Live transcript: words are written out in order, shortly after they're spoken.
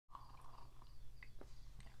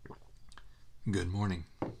Good morning.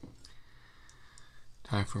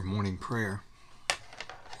 Time for morning prayer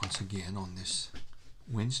once again on this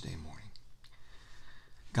Wednesday morning.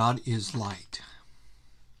 God is light.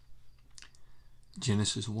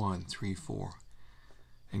 Genesis 1:3-4.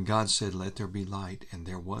 And God said, "Let there be light," and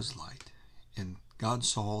there was light. And God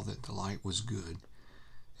saw that the light was good,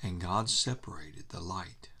 and God separated the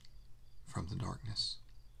light from the darkness.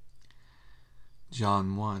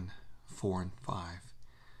 John 1:4-5.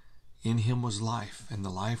 In him was life, and the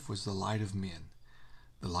life was the light of men.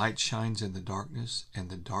 The light shines in the darkness, and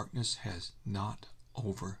the darkness has not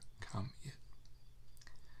overcome it.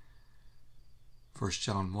 1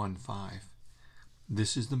 John 1:5.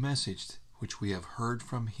 This is the message which we have heard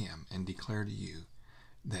from him and declare to you,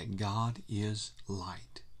 that God is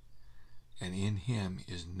light, and in him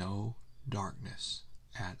is no darkness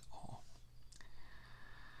at all.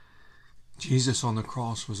 Jesus on the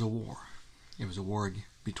cross was a war. It was a war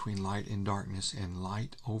between light and darkness, and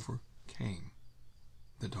light overcame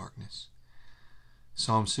the darkness.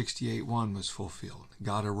 Psalm 68:1 was fulfilled.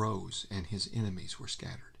 God arose, and his enemies were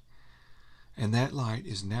scattered. And that light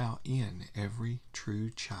is now in every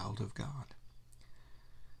true child of God.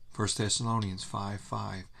 1 Thessalonians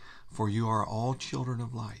 5:5. For you are all children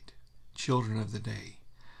of light, children of the day.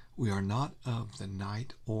 We are not of the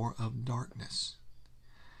night or of darkness.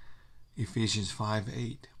 Ephesians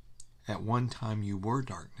 5:8. At one time you were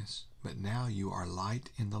darkness, but now you are light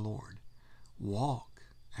in the Lord. Walk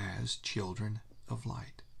as children of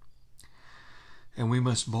light. And we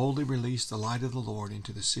must boldly release the light of the Lord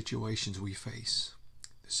into the situations we face,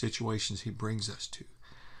 the situations he brings us to,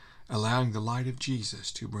 allowing the light of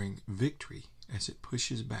Jesus to bring victory as it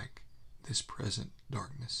pushes back this present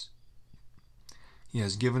darkness. He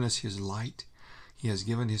has given us his light. He has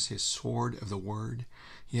given us his sword of the word.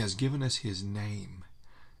 He has given us his name.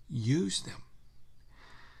 Use them.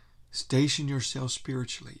 Station yourself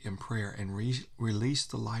spiritually in prayer and release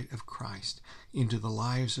the light of Christ into the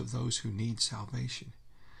lives of those who need salvation.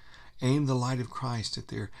 Aim the light of Christ at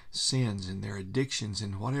their sins and their addictions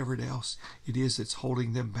and whatever else it is that's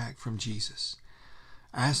holding them back from Jesus.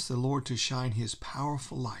 Ask the Lord to shine his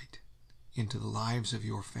powerful light into the lives of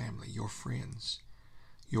your family, your friends,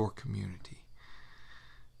 your community.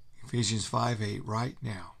 Ephesians 5:8, right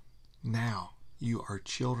now you are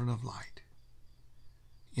children of light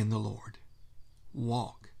in the Lord.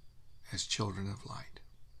 Walk as children of light.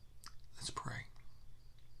 Let's pray.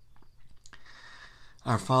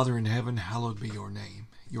 Our Father in heaven, hallowed be your name.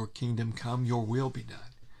 Your kingdom come, your will be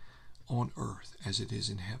done on earth as it is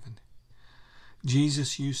in heaven.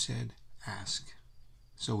 Jesus, you said, ask.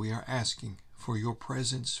 So we are asking for your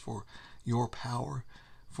presence, for your power,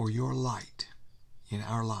 for your light in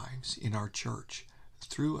our lives, in our church,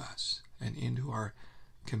 through us, and into our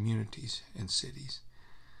communities and cities.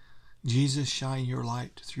 Jesus, shine your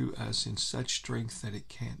light through us in such strength that it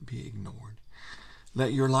can't be ignored.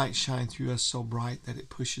 Let your light shine through us so bright that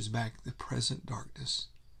it pushes back the present darkness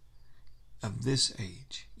of this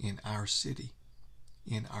age in our city,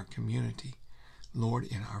 in our community, Lord,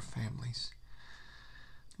 in our families.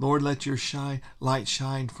 Lord, let your light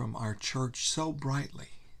shine from our church so brightly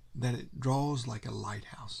that it draws like a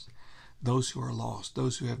lighthouse those who are lost,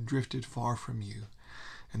 those who have drifted far from you,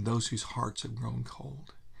 and those whose hearts have grown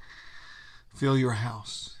cold. Fill your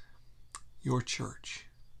house, your church,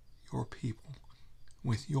 your people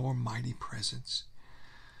with your mighty presence.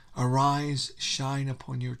 Arise, shine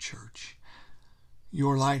upon your church.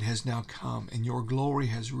 Your light has now come, and your glory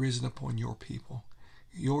has risen upon your people,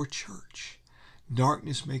 your church.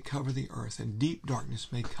 Darkness may cover the earth, and deep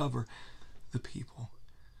darkness may cover the people,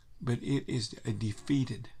 but it is a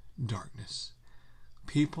defeated darkness.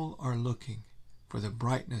 People are looking for the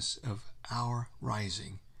brightness of our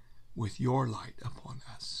rising with your light upon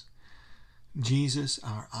us. Jesus,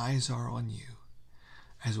 our eyes are on you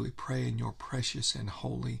as we pray in your precious and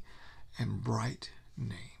holy and bright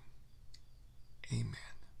name.